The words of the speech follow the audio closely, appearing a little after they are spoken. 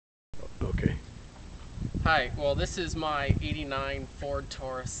Hi, well this is my '89 Ford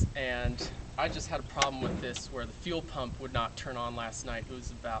Taurus, and I just had a problem with this where the fuel pump would not turn on last night. It was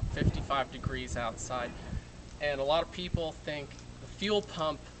about 55 degrees outside, and a lot of people think the fuel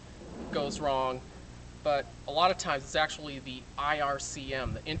pump goes wrong, but a lot of times it's actually the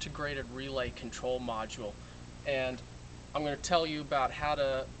IRCM, the Integrated Relay Control Module. And I'm going to tell you about how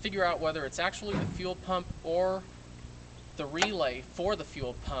to figure out whether it's actually the fuel pump or the relay for the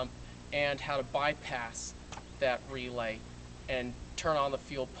fuel pump, and how to bypass that relay and turn on the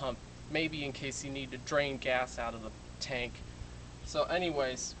fuel pump, maybe in case you need to drain gas out of the tank. So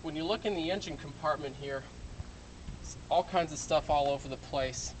anyways, when you look in the engine compartment here, all kinds of stuff all over the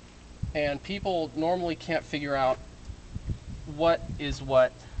place, and people normally can't figure out what is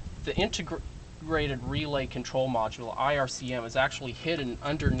what. The Integrated Relay Control Module, IRCM, is actually hidden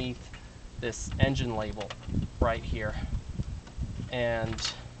underneath this engine label right here,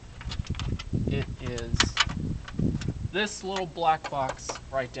 and it is this little black box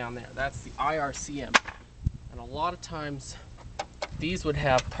right down there. That's the IRCM. And a lot of times these would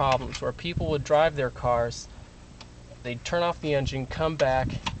have problems where people would drive their cars, they'd turn off the engine, come back,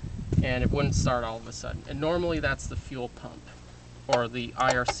 and it wouldn't start all of a sudden. And normally that's the fuel pump, or the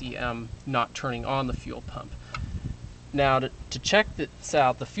IRCM not turning on the fuel pump. Now to check this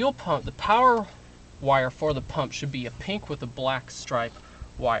out, the fuel pump, the power wire for the pump should be a pink with a black stripe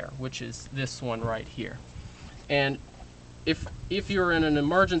wire, which is this one right here. And if you're in an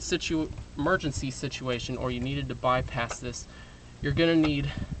emergency situation, or you needed to bypass this, you're going to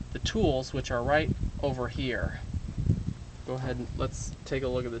need the tools, which are right over here. Go ahead and let's take a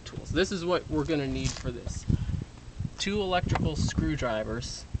look at the tools. This is what we're going to need for this: 2 electrical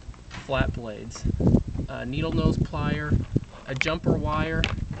screwdrivers, flat blades, a needle nose plier, a jumper wire,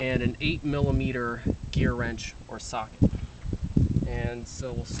 and an 8mm gear wrench or socket. And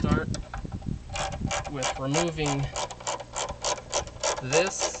so we'll start with removing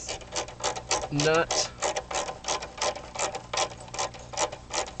this nut.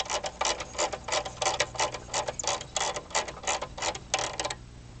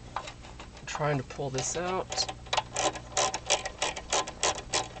 I'm trying to pull this out.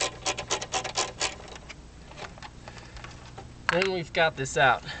 Then we've got this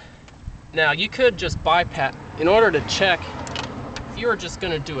out. Now you could just bypass, in order to check, if you were just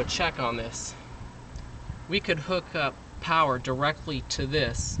going to do a check on this, we could hook up power directly to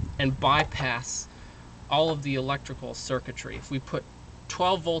this and bypass all of the electrical circuitry. If we put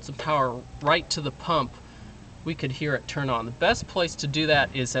 12 volts of power right to the pump, we could hear it turn on. The best place to do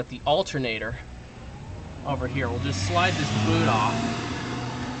that is at the alternator over here. We'll just slide this boot off.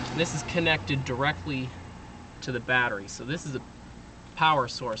 This is connected directly to the battery. So this is a power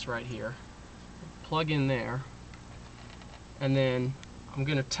source right here. Plug in there. And then I'm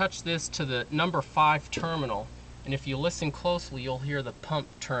going to touch this to the number 5 terminal, and if you listen closely, you'll hear the pump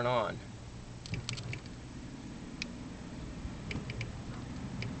turn on.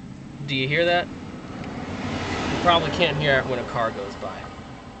 Do you hear that? You probably can't hear it when a car goes by.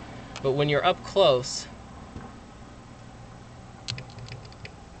 But when you're up close,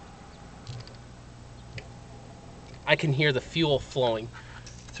 I can hear the fuel flowing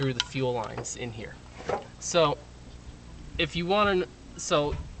through the fuel lines in here. So if you want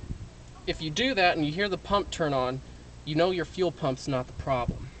to, if you do that and you hear the pump turn on, you know your fuel pump's not the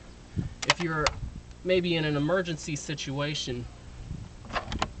problem. If you're maybe in an emergency situation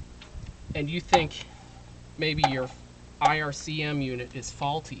and you think maybe your IRCM unit is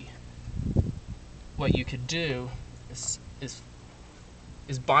faulty, what you could do is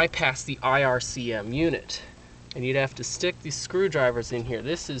bypass the IRCM unit, and you'd have to stick these screwdrivers in here.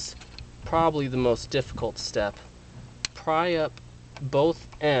 This is probably the most difficult step. Pry up both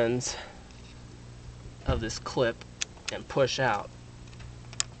ends of this clip and push out.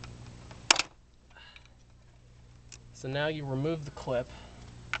 So now you remove the clip,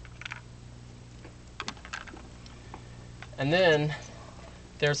 and then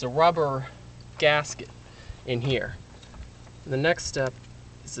there's a rubber gasket in here. The next step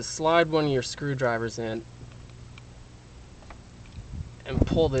is to slide one of your screwdrivers in and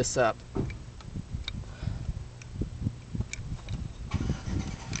pull this up.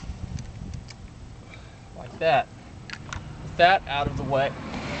 Like that. With that out of the way,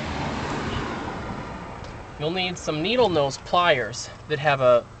 you'll need some needle nose pliers that have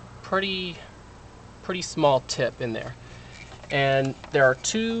a pretty small tip in there. And there are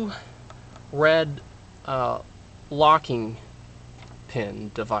 2 red locking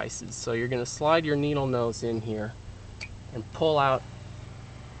pin devices. So you're going to slide your needle nose in here and pull out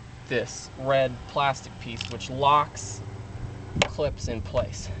this red plastic piece, which locks clips in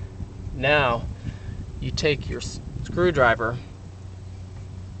place. Now you take your screwdriver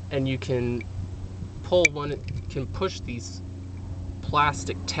and you can pull one, can push these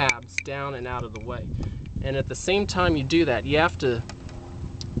plastic tabs down and out of the way. And at the same time you do that, you have to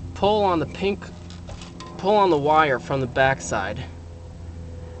pull on the wire from the backside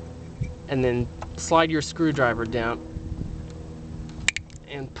and then slide your screwdriver down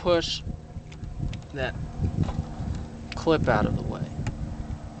and push that clip out of the way.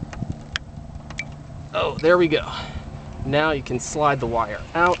 Oh, there we go. Now you can slide the wire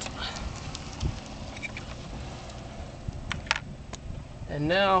out. And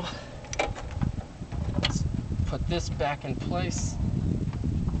now, let's put this back in place.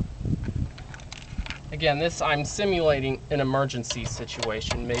 Again, I'm simulating an emergency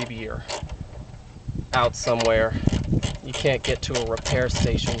situation. Maybe you're out somewhere, you can't get to a repair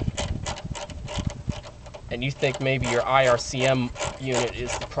station, and you think maybe your IRCM unit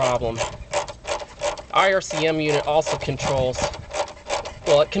is the problem. IRCM unit also controls,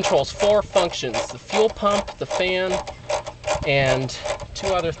 well, it controls 4 functions: the fuel pump, the fan, and 2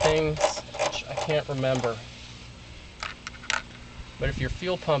 other things which I can't remember. But if your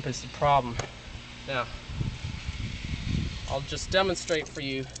fuel pump is the problem, now I'll just demonstrate for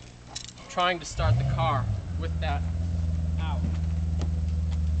you trying to start the car with that out.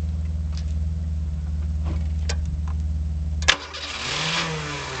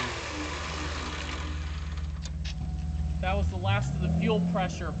 That was the last of the fuel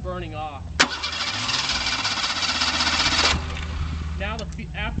pressure burning off. Now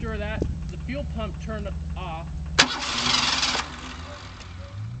after that, the fuel pump turned off.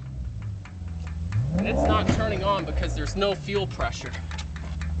 And it's not turning on because there's no fuel pressure.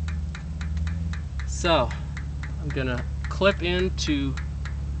 So I'm gonna clip into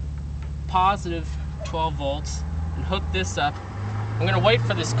positive 12 volts and hook this up. I'm gonna wait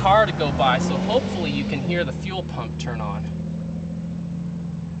for this car to go by, so hopefully you can hear the fuel pump turn on.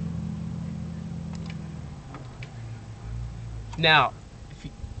 Now, if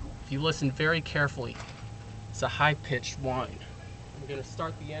you listen very carefully, it's a high-pitched whine. I'm gonna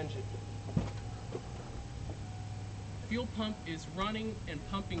start the engine. Fuel pump is running and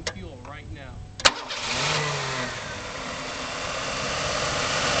pumping fuel right now.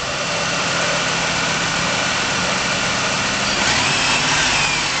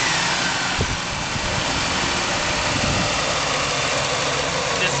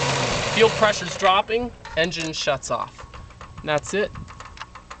 This fuel pressure's dropping, engine shuts off. And that's it.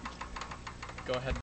 Go ahead.